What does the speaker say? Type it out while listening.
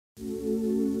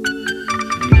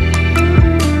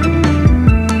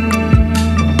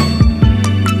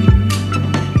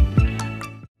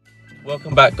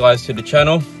welcome back guys to the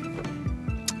channel.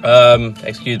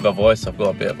 Excuse my voice, I've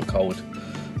got a bit of a cold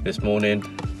this morning.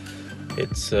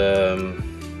 It's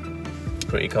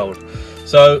pretty cold.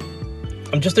 So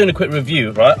I'm just doing a quick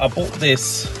review, right? I bought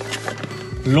this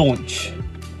Launch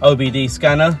OBD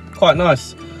scanner, quite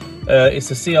nice.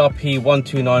 It's a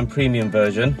CRP129 Premium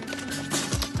version.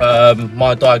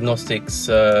 My diagnostics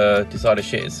decided to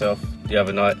shit itself the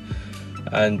other night,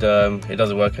 and it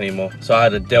doesn't work anymore. So I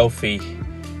had a Delphi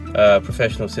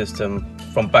professional system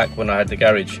from back when I had the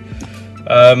garage.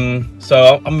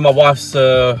 So I'm in my wife's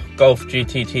Golf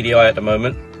GT TDI at the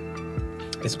moment.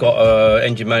 It's got a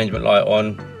engine management light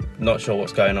on. Not sure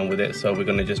what's going on with it, so we're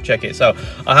going to just check it. So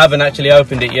I haven't actually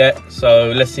opened it yet,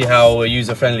 so let's see how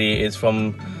user friendly it is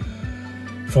from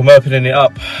opening it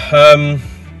up.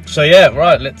 So yeah,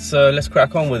 right, let's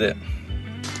crack on with it.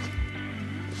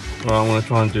 Right, I'm going to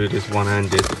try and do this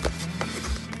one-handed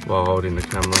while holding the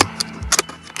camera.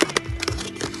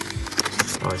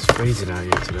 Oh, it's freezing out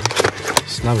here today.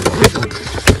 It's snowing outside.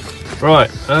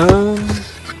 Right, what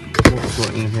have we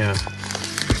got in here?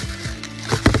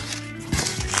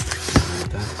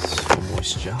 That's for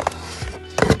moisture.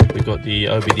 We've got the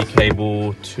OBD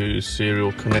cable to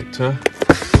serial connector,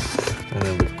 and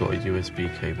then we've got a USB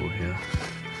cable here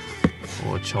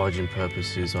for charging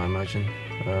purposes, I imagine.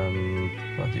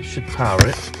 But it should power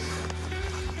it.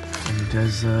 And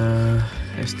there's a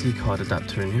SD card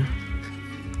adapter in here.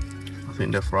 I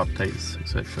think they're for updates,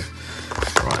 etc.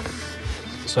 Right,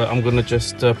 so I'm gonna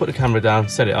just put the camera down,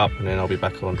 set it up, and then I'll be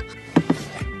back on.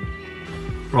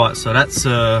 Right, so that's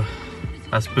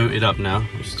booted up now.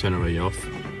 I'll just turn the radio off.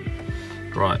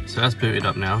 Right, so that's booted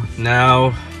up now.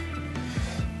 Now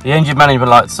the engine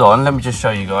management light's on. Let me just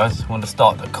show you guys. I want to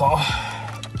start the car.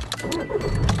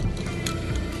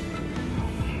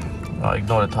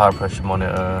 Ignore the tire pressure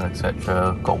monitor,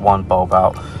 etc. Got one bulb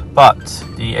out, but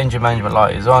the engine management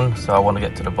light is on, so I want to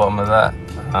get to the bottom of that.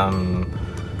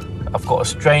 I've got a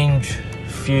strange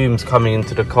fumes coming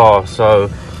into the car,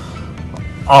 so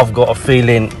I've got a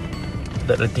feeling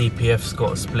that the DPF's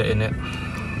got a split in it.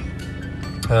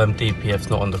 DPF's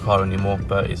not on the car anymore,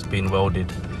 but it's been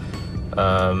welded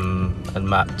and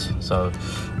mapped. So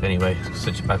anyway,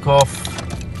 switch it back off,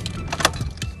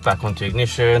 back onto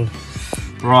ignition.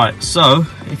 Right, so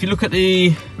if you look at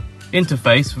the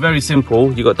interface, very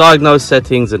simple. You got diagnose,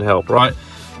 settings, and help, right?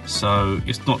 So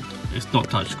it's not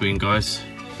touchscreen, guys.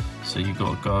 So you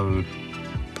got to go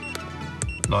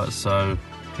like so,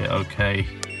 hit OK,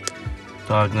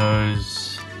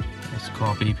 diagnose. This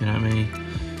car beeping at me.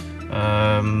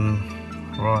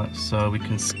 Right, so we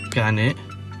can scan it.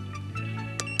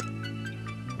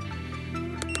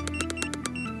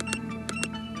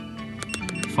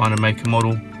 Find a make and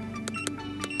model.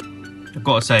 I've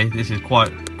got to say, this is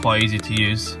quite easy to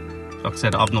use. Like I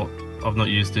said, I've not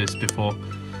used this before.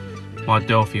 My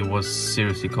Delphi was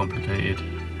seriously complicated.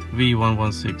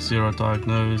 V1160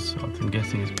 diagnose. I'm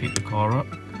guessing it's picked the car up.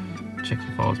 Check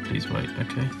your files, please wait.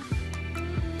 Okay.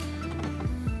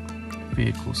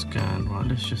 Vehicle scan. Right,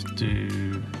 let's just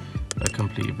do a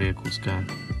complete vehicle scan.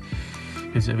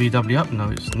 Is it VW up? No,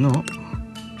 it's not.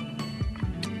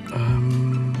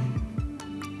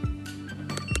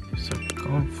 It's a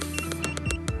Golf.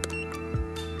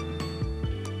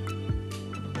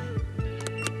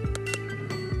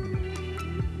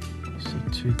 It's a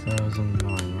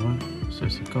 2009, right? So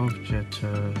it's a Golf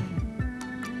Jetta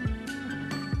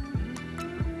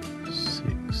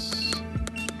 6.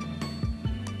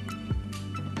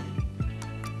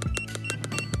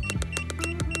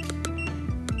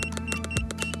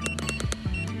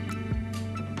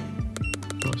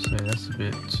 I'll say that's a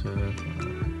bit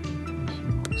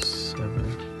Mark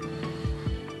 7.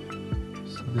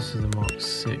 So this is a Mark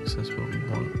 6, that's what we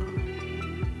want.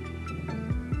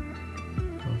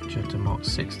 Golf Jetta Mark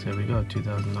 6, there we go,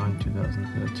 2009,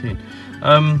 2013.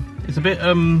 It's a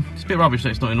bit rubbish that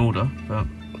it's not in order, but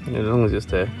as long as it's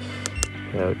there.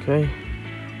 Yeah, okay.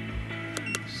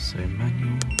 Say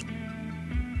manual.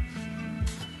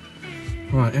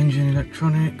 Right, engine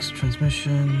electronics,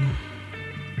 transmission,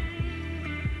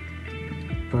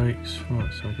 brakes.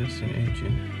 Right, so I'm guessing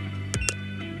engine.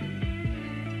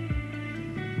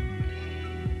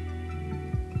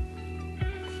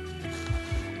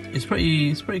 It's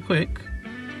pretty quick.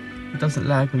 It doesn't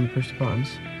lag when you push the buttons,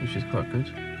 which is quite good.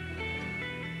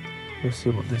 Let's see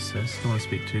what this says. I don't want to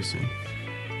speak too soon.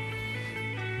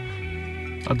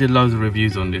 I did loads of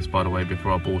reviews on this, by the way,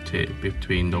 before I bought it.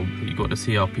 Between you got the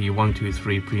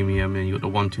CRP123 Premium, and you got the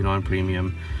 129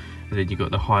 Premium, and then you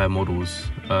got the higher models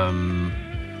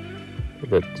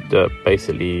that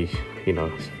basically, you know,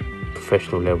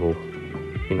 professional level.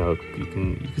 You know, you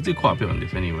can do quite a bit on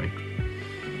this anyway.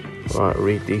 Right,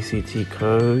 read DCT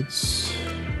codes.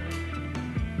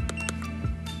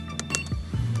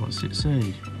 What's it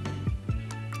say?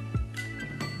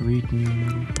 Read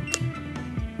new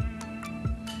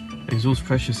exhaust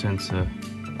pressure sensor.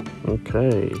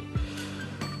 Okay.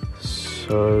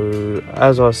 So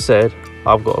as I said,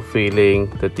 I've got a feeling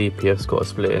the DPF's got a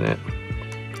split in it.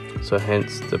 So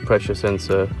hence the pressure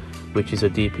sensor, which is a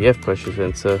DPF pressure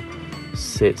sensor,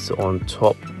 sits on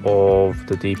top of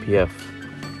the DPF.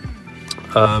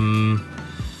 I'm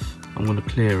going to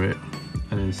clear it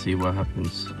and then see what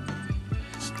happens.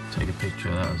 Take a picture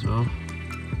of that as well.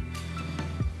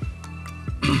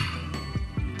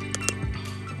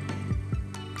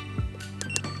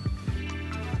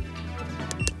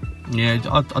 Yeah,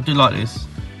 I do like this.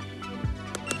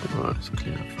 Alright, let's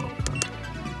clear that fault code.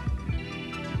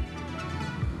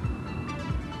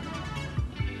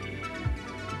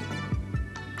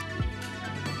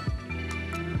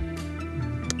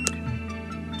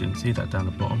 Didn't see that down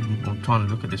the bottom. I'm trying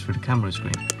to look at this through the camera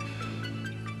screen.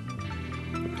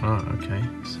 Alright, okay,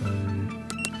 so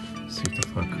let's see if the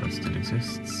fault code still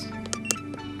exists.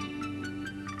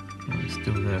 Oh, it's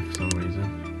still there for some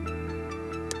reason.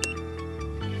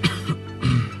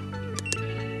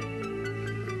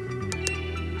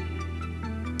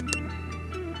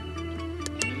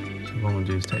 What I'm going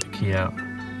to do is take the key out,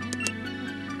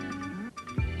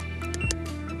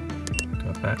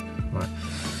 go back, right,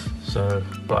 so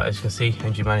right, as you can see,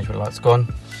 engine management light's gone.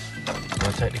 I'm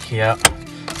going to take the key out.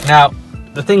 Now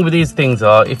the thing with these things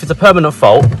are, if it's a permanent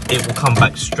fault, it will come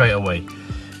back straight away.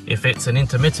 If it's an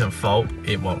intermittent fault,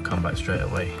 it won't come back straight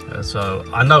away. So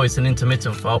I know it's an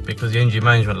intermittent fault because the engine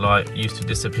management light used to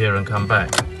disappear and come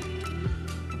back.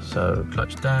 So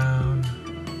clutch down.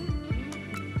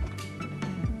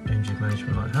 Engine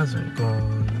management light hasn't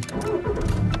gone.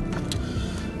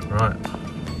 Right,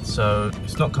 so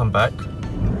it's not come back.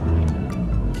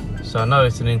 So I know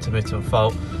it's an intermittent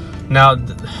fault. Now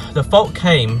the fault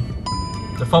came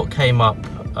up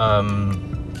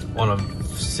on a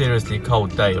seriously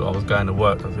cold day. I was going to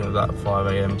work. I think it was at 5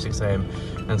 AM, 6 AM,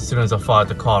 and as soon as I fired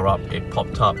the car up, it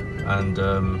popped up. And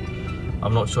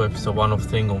I'm not sure if it's a one-off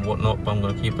thing or whatnot, but I'm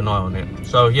going to keep an eye on it.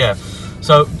 So yeah,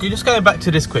 so just going back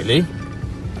to this quickly.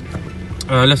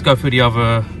 Let's go through the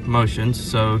other motions.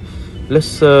 So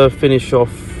let's finish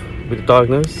off with the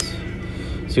diagnose.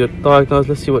 So you got diagnose.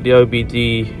 Let's see what the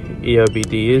OBD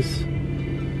EOBD is.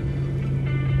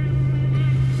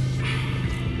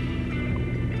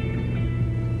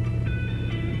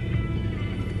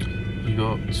 You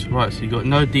got right. So you got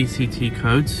no DCT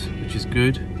codes, which is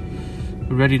good.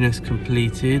 Readiness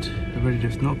completed.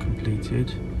 Readiness not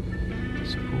completed.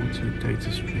 Supported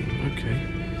data stream. Okay.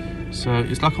 So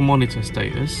it's like a monitor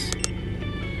status.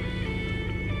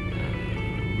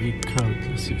 Read code.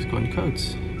 Let's see if it's got any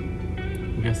codes.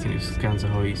 I'm guessing it scans the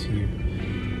whole ECU.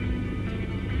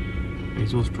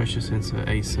 Exhaust pressure sensor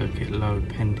A circuit low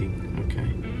pending.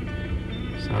 Okay.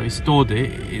 So it stored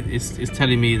it. It's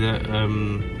telling me that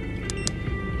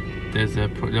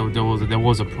there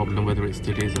was a problem, whether it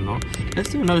still is or not. Let's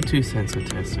do an O2 sensor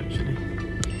test actually,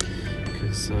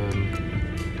 because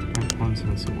rank 1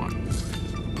 sensor 1.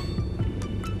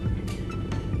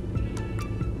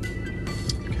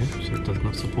 So it does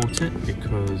not support it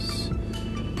because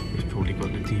it's probably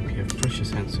got the DPF pressure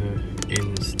sensor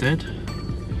instead.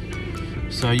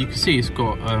 So you can see it's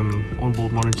got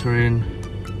onboard monitoring,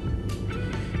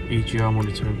 EGR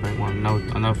monitoring bank 1.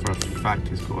 I know for a fact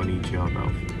it's got an EGR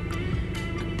valve.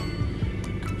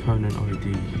 Component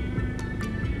ID.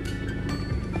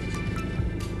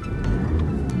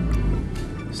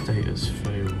 Status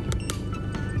fail.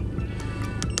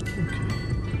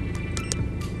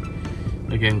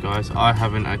 Again guys, I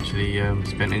haven't actually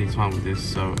spent any time with this,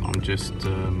 so I'm just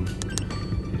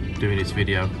doing this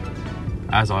video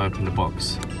as I open the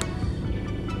box.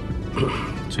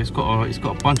 So it's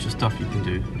got a bunch of stuff you can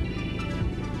do.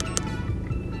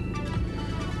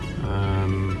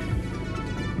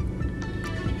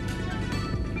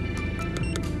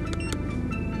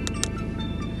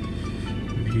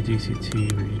 Review DCT,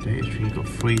 review data stream. You've got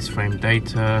freeze frame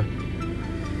data.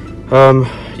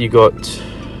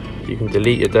 You can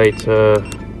delete your data,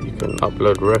 you can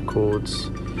upload records,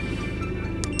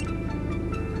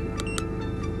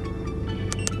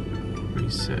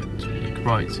 reset,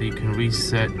 right, so you can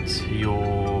reset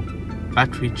your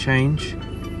battery change,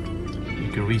 you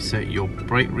can reset your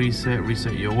brake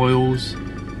reset your oils,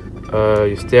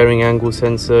 your steering angle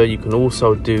sensor. You can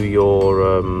also do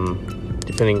your,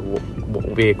 depending what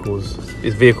vehicles,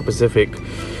 is vehicle specific,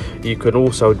 you can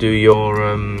also do your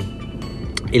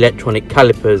electronic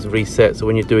calipers reset. So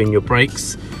when you're doing your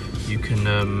brakes, you can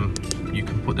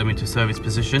put them into service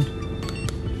position.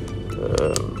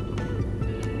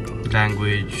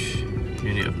 language,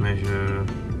 unit of measure,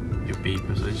 your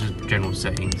beeper. So it's just general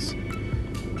settings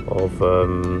of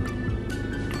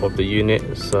the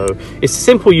unit. So it's a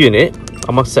simple unit,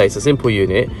 I must say. It's a simple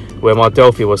unit. Where my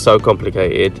Delphi was so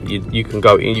complicated, you can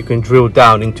go in, you can drill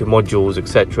down into modules,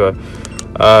 etc.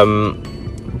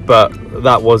 But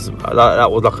that was like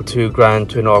a £2 grand,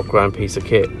 £2.5 grand piece of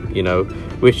kit, you know,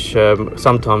 which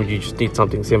sometimes you just need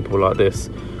something simple like this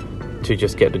to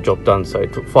just get the job done. So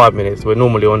it took 5 minutes, where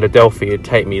normally on the Delphi it'd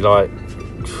take me like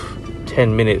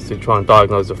 10 minutes to try and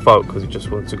diagnose a fault, because it just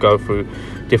wants to go through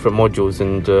different modules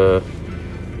and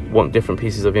want different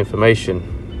pieces of information.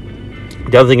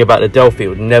 The other thing about the Delphi, it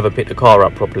would never pick the car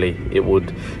up properly.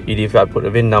 You'd either have to put the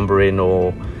VIN number in,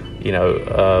 or, you know,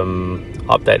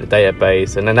 update the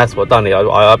database. And then that's what I've done.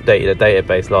 I updated the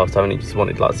database last time, and it just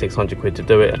wanted like 600 quid to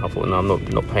do it. And I thought, no, I'm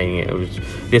not paying it.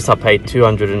 This I paid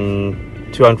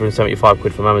 275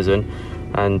 quid from Amazon.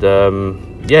 And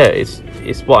yeah, it's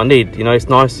what I need. You know, it's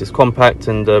nice, it's compact,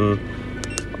 and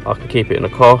I can keep it in the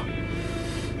car.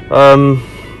 I'm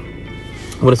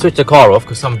going to switch the car off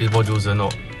because some of these modules are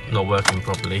not working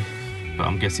properly, but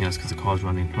I'm guessing that's because the car's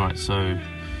running. Right, so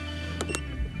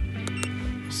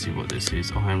let's see what this is.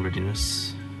 Iron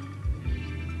readiness.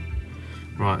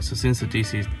 Right, so since the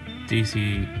DC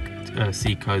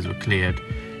C codes were cleared,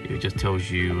 it just tells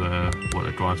you what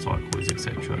the drive cycle is,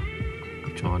 etc.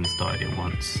 Which I only started it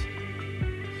once.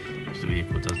 The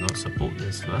vehicle does not support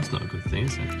this, so that's not a good thing,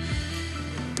 is it?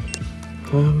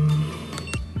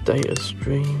 Data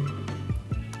stream.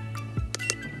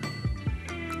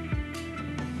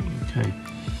 Okay,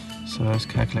 so let's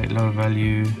calculate lower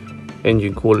value.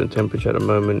 Engine coolant temperature at the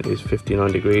moment is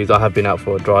 59 degrees. I have been out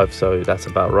for a drive, so that's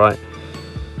about right.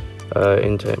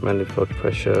 Intake manifold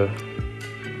pressure.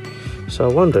 So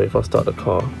I wonder if I start the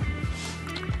car.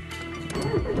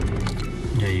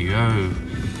 There you go.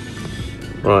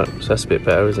 Right, so that's a bit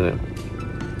better, isn't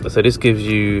it? So this gives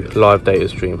you live data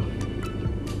stream.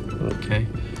 Okay.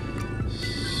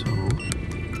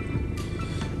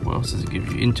 What else does it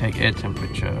give you? Intake air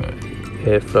temperature,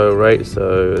 airflow rate,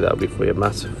 so that'll be for your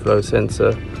mass flow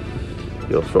sensor,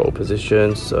 your throttle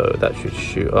position, so that should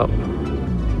shoot up.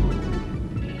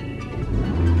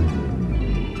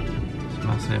 So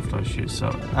mass airflow shoots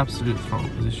up. Absolute throttle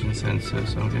position sensor,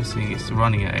 so I'm guessing it's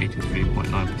running at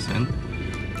 83.9%.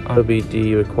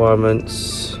 OBD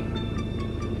requirements,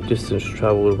 distance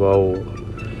travelled while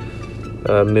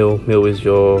mil is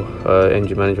your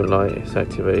engine management light, it's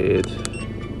activated.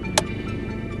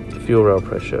 Fuel rail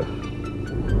pressure,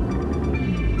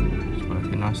 it's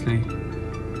working nicely.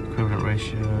 Equivalent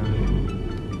ratio,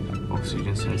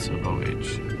 oxygen sensor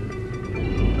voltage,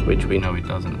 which we know it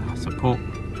doesn't support,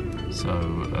 so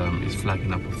it's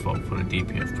flagging up a fault for the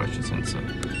DPF pressure sensor.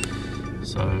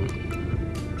 So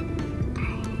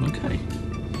okay,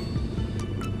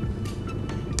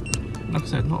 like I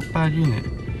said, not a bad unit.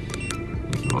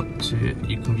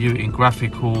 You can view it in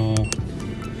graphical.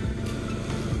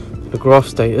 The graph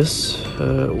status,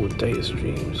 all data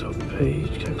streams off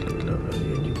page, calculate low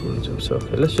value engine coolant temperature.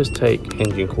 Okay, let's just take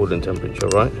engine coolant temperature,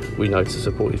 right? We know it's a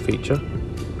supported feature.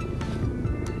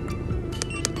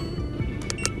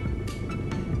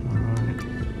 Alright.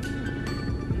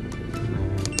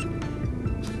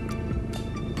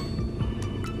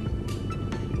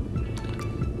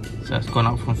 So that's gone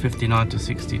up from 59 to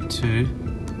 62.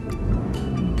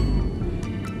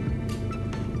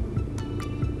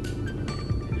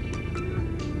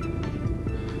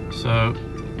 So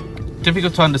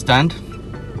difficult to understand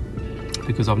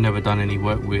because I've never done any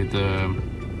work with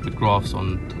graphs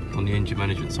on the engine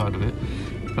management side of it,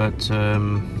 but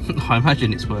I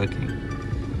imagine it's working.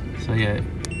 So yeah,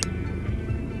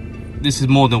 this is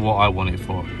more than what I want it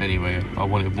for anyway. I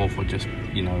want it more for just,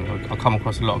 you know, I come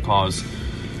across a lot of cars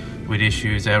with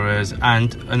issues, errors,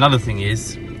 and another thing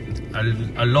is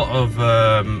a lot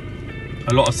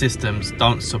of systems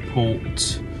don't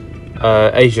support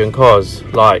Asian cars,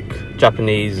 like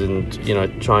Japanese and, you know,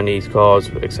 Chinese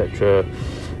cars, etc.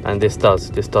 And this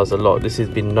does a lot. This has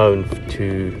been known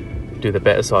to do the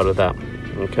better side of that.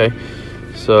 Okay,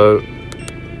 so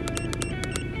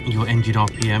your engine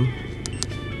RPM,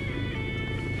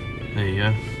 there you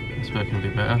go, it's working a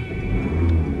bit better.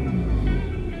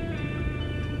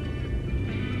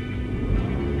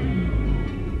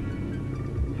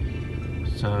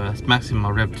 So that's maximum I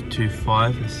rev to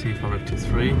 2.5. Let's see if I rev to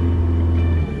 3.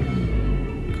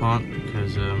 Can't,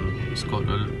 because it's got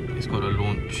the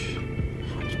launch.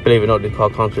 Believe it or not, the car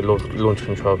comes with launch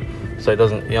control, so it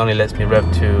only lets me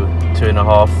rev to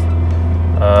 2.5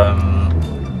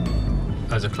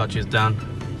 as the clutch is down.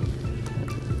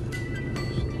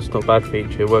 It's not a bad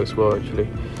feature, it works well actually.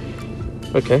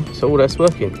 Okay, so all that's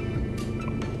working.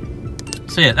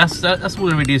 So yeah, that's all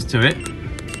there really is to it.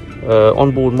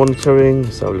 Onboard monitoring,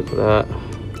 let's have a look at that.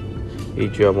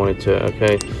 EGR monitor,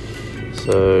 okay.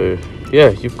 So yeah,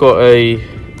 you've got a,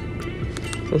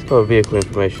 let's go vehicle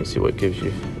information, see what it gives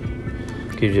you.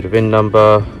 Gives you the VIN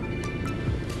number,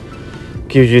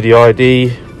 gives you the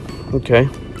ID. Okay,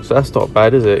 so that's not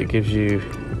bad, is it? It gives you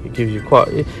quite,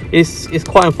 it's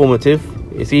quite informative.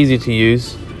 It's easy to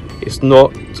use. It's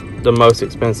not the most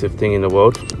expensive thing in the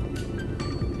world.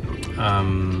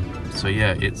 So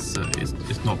yeah, it's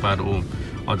not bad at all.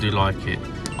 I do like it.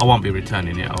 I won't be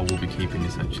returning it. I will be keeping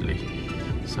this actually.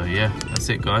 So yeah, that's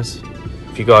it, guys.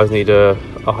 If you guys need a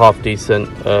half decent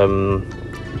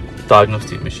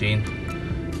diagnostic machine,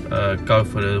 go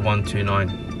for the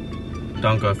 129.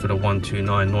 Don't go for the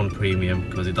 129 non-premium,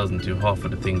 because it doesn't do half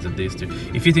of the things that these do.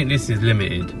 If you think this is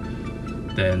limited,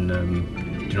 then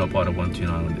do not buy the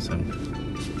 129 on its own.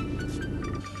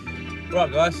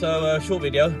 Right guys, so short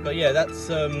video, but yeah, that's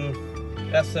the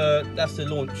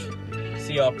Launch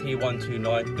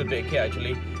CRP129. Good bit of kit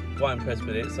actually. Quite impressed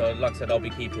with it. So like I said, I'll be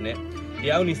keeping it.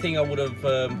 The only thing I would have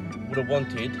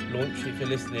wanted, Launch, if you're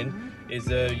listening, is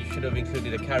you should have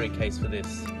included a carry case for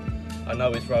this. I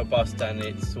know it's robust and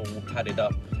it's all padded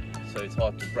up, so it's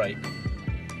hard to break,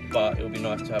 but it would be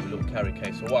nice to have a little carry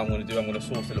case. So what I'm going to do, I'm going to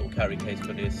source a little carry case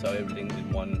for this, so everything's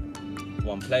in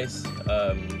one place,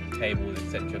 cables,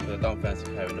 etc., because I don't fancy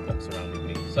carrying the box around with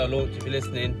me. So Launch, if you're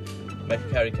listening, make a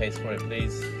carry case for it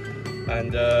please.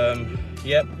 And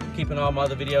yep, keep an eye on my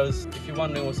other videos. If you're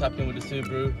wondering what's happening with the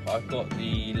Subaru, I've got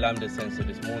the lambda sensor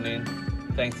this morning.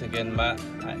 Thanks again Matt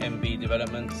at MB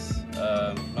Developments,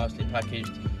 nicely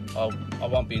packaged. I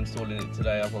won't be installing it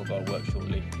today, I've got to go to work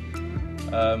shortly.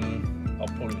 I'll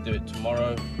probably do it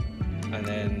tomorrow, and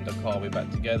then the car will be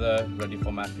back together, ready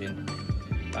for mapping.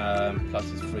 Plus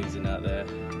it's freezing out there,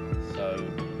 so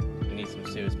we need some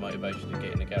serious motivation to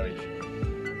get in the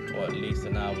garage, or at least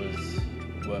an hour's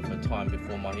worth of time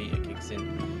before my heater kicks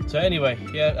in. So anyway,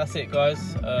 yeah, that's it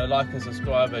guys. Like and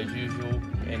subscribe as usual.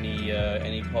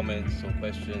 Any comments or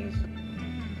questions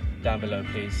down below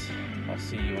please. I'll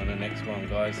see you on the next one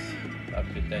guys. Have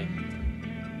a good day.